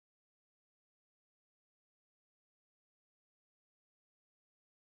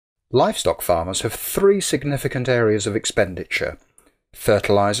Livestock farmers have three significant areas of expenditure: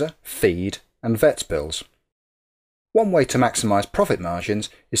 fertiliser, feed and vet bills. One way to maximise profit margins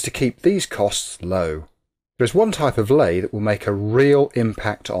is to keep these costs low. There is one type of ley that will make a real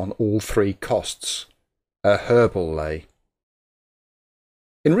impact on all three costs: a herbal ley.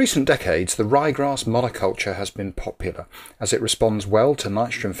 In recent decades, the ryegrass monoculture has been popular as it responds well to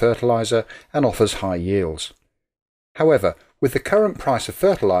nitrogen fertiliser and offers high yields. However, with the current price of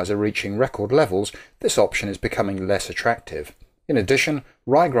fertiliser reaching record levels, this option is becoming less attractive. In addition,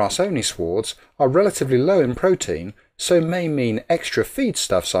 ryegrass-only swards are relatively low in protein, so may mean extra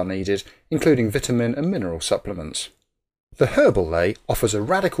feedstuffs are needed, including vitamin and mineral supplements. The Herbal Ley offers a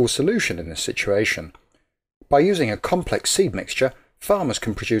radical solution in this situation. By using a complex seed mixture, farmers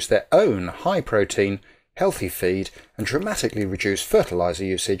can produce their own high-protein, healthy feed and dramatically reduce fertiliser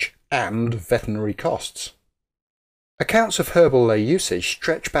usage and veterinary costs. Accounts of Herbal Ley usage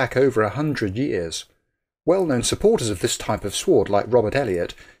stretch back over 100 years. Well-known supporters of this type of sward, like Robert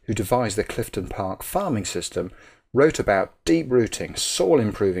Elliott, who devised the Clifton Park farming system, wrote about deep-rooting,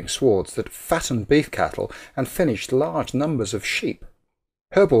 soil-improving swards that fattened beef cattle and finished large numbers of sheep.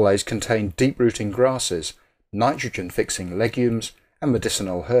 Herbal Leys contain deep-rooting grasses, nitrogen-fixing legumes and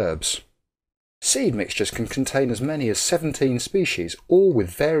medicinal herbs. Seed mixtures can contain as many as 17 species, all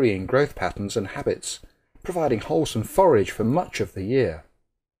with varying growth patterns and habits, providing wholesome forage for much of the year.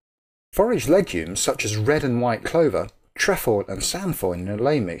 Forage legumes such as red and white clover, trefoil and sainfoin in a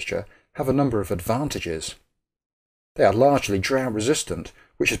ley mixture have a number of advantages. They are largely drought resistant,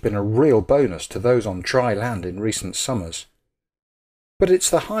 which has been a real bonus to those on dry land in recent summers. But it's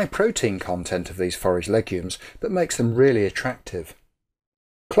the high protein content of these forage legumes that makes them really attractive.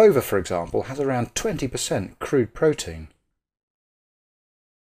 Clover, for example, has around 20% crude protein.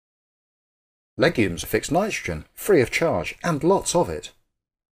 Legumes fix nitrogen, free of charge, and lots of it.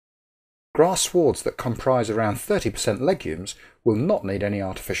 Grass swards that comprise around 30% legumes will not need any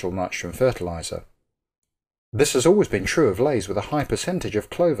artificial nitrogen fertiliser. This has always been true of leys with a high percentage of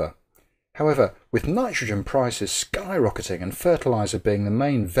clover. However, with nitrogen prices skyrocketing and fertiliser being the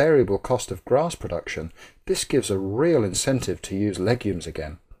main variable cost of grass production, this gives a real incentive to use legumes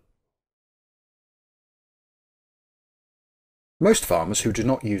again. Most farmers who do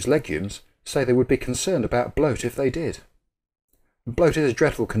not use legumes say they would be concerned about bloat if they did. Bloat is a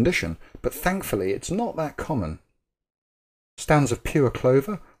dreadful condition, but thankfully it's not that common. Stands of pure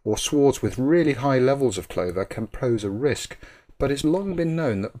clover or swards with really high levels of clover can pose a risk, but it's long been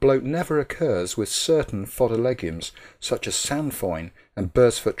known that bloat never occurs with certain fodder legumes such as sainfoin and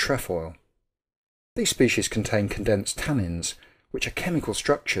birdsfoot trefoil. These species contain condensed tannins, which are chemical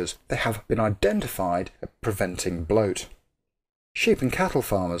structures that have been identified at preventing bloat. Sheep and cattle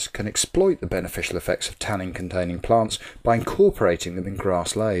farmers can exploit the beneficial effects of tannin-containing plants by incorporating them in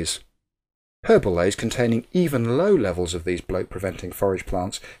grass leys. Herbal leys containing even low levels of these bloat-preventing forage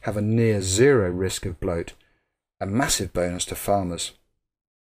plants have a near zero risk of bloat, a massive bonus to farmers.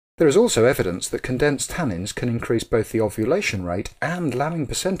 There is also evidence that condensed tannins can increase both the ovulation rate and lambing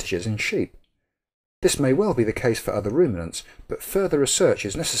percentages in sheep. This may well be the case for other ruminants, but further research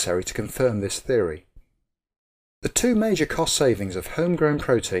is necessary to confirm this theory. The two major cost savings of homegrown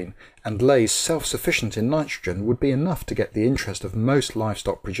protein and leys self-sufficient in nitrogen would be enough to get the interest of most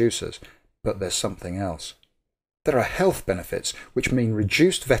livestock producers, but there's something else. There are health benefits which mean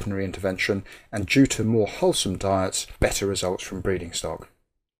reduced veterinary intervention and, due to more wholesome diets, better results from breeding stock.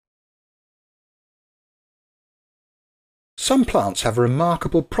 Some plants have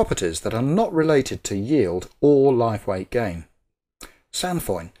remarkable properties that are not related to yield or live weight gain.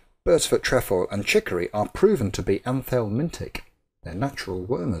 Sainfoin, birdsfoot trefoil and chicory are proven to be anthelmintic. They're natural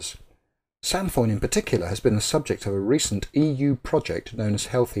wormers. Sainfoin in particular has been the subject of a recent EU project known as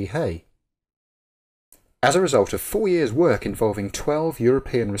Healthy Hay. As a result of 4 years' work involving 12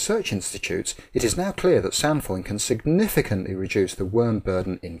 European research institutes, it is now clear that sainfoin can significantly reduce the worm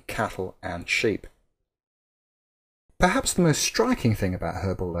burden in cattle and sheep. Perhaps the most striking thing about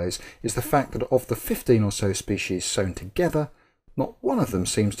Herbal Leys is the fact that of the 15 or so species sown together, not one of them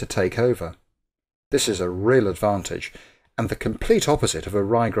seems to take over. This is a real advantage, and the complete opposite of a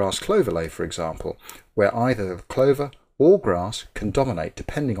ryegrass clover ley, for example, where either the clover or grass can dominate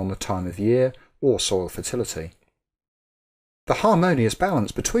depending on the time of year or soil fertility. The harmonious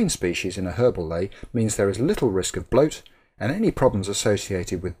balance between species in a herbal ley means there is little risk of bloat, and any problems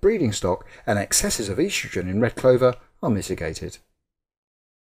associated with breeding stock and excesses of estrogen in red clover are mitigated.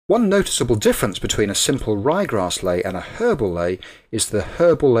 One noticeable difference between a simple ryegrass ley and a herbal ley is the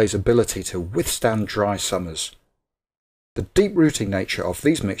herbal ley's ability to withstand dry summers. The deep-rooting nature of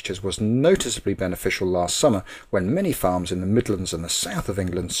these mixtures was noticeably beneficial last summer when many farms in the Midlands and the south of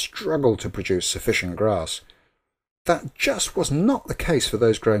England struggled to produce sufficient grass. That just was not the case for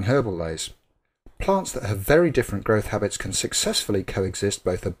those growing herbal leys. Plants that have very different growth habits can successfully coexist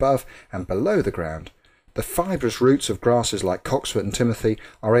both above and below the ground. The fibrous roots of grasses like Cotswold and Timothy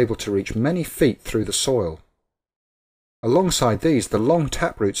are able to reach many feet through the soil. Alongside these, the long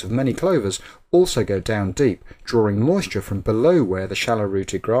taproots of many clovers also go down deep, drawing moisture from below where the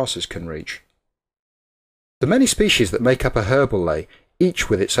shallow-rooted grasses can reach. The many species that make up a herbal ley, each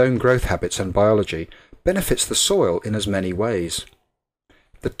with its own growth habits and biology, benefits the soil in as many ways.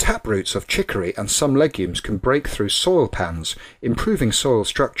 The taproots of chicory and some legumes can break through soil pans, improving soil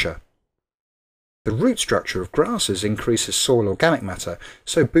structure. The root structure of grasses increases soil organic matter,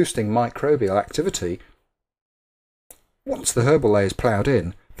 so boosting microbial activity. Once the herbal ley is ploughed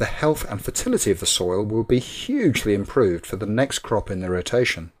in, the health and fertility of the soil will be hugely improved for the next crop in the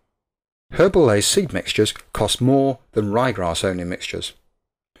rotation. Herbal ley seed mixtures cost more than ryegrass-only mixtures.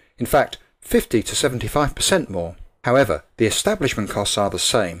 In fact, 50 to 75% more. However, the establishment costs are the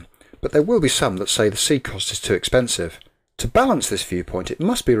same, but there will be some that say the seed cost is too expensive. To balance this viewpoint, it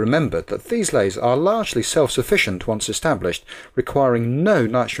must be remembered that these leys are largely self-sufficient once established, requiring no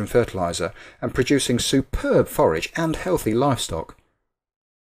nitrogen fertiliser and producing superb forage and healthy livestock.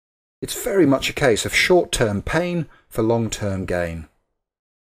 It's very much a case of short-term pain for long-term gain.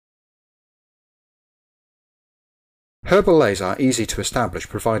 Herbal leys are easy to establish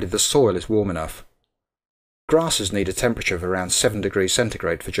provided the soil is warm enough. Grasses need a temperature of around 7 degrees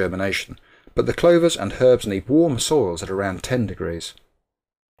centigrade for germination, but the clovers and herbs need warmer soils at around 10 degrees.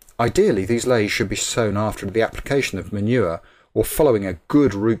 Ideally, these leys should be sown after the application of manure or following a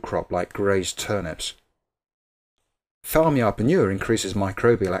good root crop like grazed turnips. Farmyard manure increases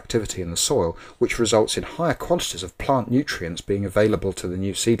microbial activity in the soil, which results in higher quantities of plant nutrients being available to the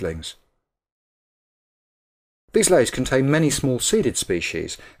new seedlings. These leys contain many small seeded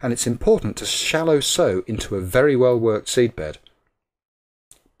species, and it's important to shallow sow into a very well worked seedbed.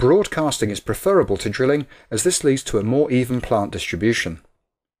 Broadcasting is preferable to drilling, as this leads to a more even plant distribution.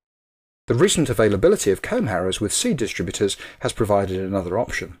 The recent availability of comb harrows with seed distributors has provided another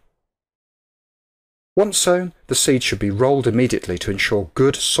option. Once sown, the seeds should be rolled immediately to ensure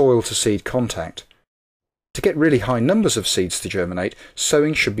good soil-to-seed contact. To get really high numbers of seeds to germinate,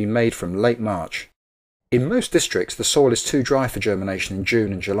 sowing should be made from late March. In most districts, the soil is too dry for germination in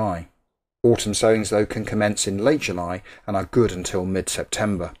June and July. Autumn sowings, though, can commence in late July and are good until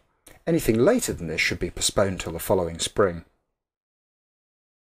mid-September. Anything later than this should be postponed till the following spring.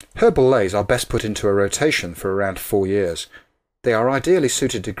 Herbal leys are best put into a rotation for around 4 years. They are ideally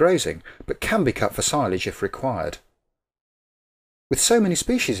suited to grazing, but can be cut for silage if required. With so many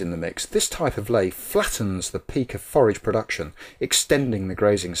species in the mix, this type of ley flattens the peak of forage production, extending the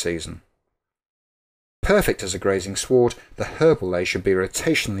grazing season. Perfect as a grazing sward, the herbal ley should be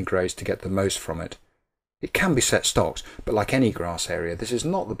rotationally grazed to get the most from it. It can be set stocked, but like any grass area, this is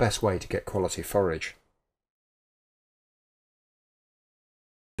not the best way to get quality forage.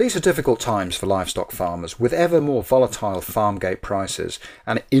 These are difficult times for livestock farmers, with ever more volatile farm gate prices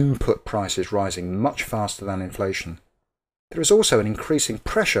and input prices rising much faster than inflation. There is also an increasing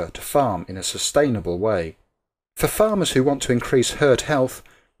pressure to farm in a sustainable way. For farmers who want to increase herd health,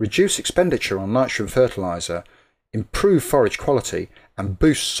 reduce expenditure on nitrogen fertiliser, improve forage quality and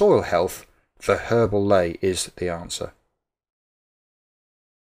boost soil health, the herbal ley is the answer.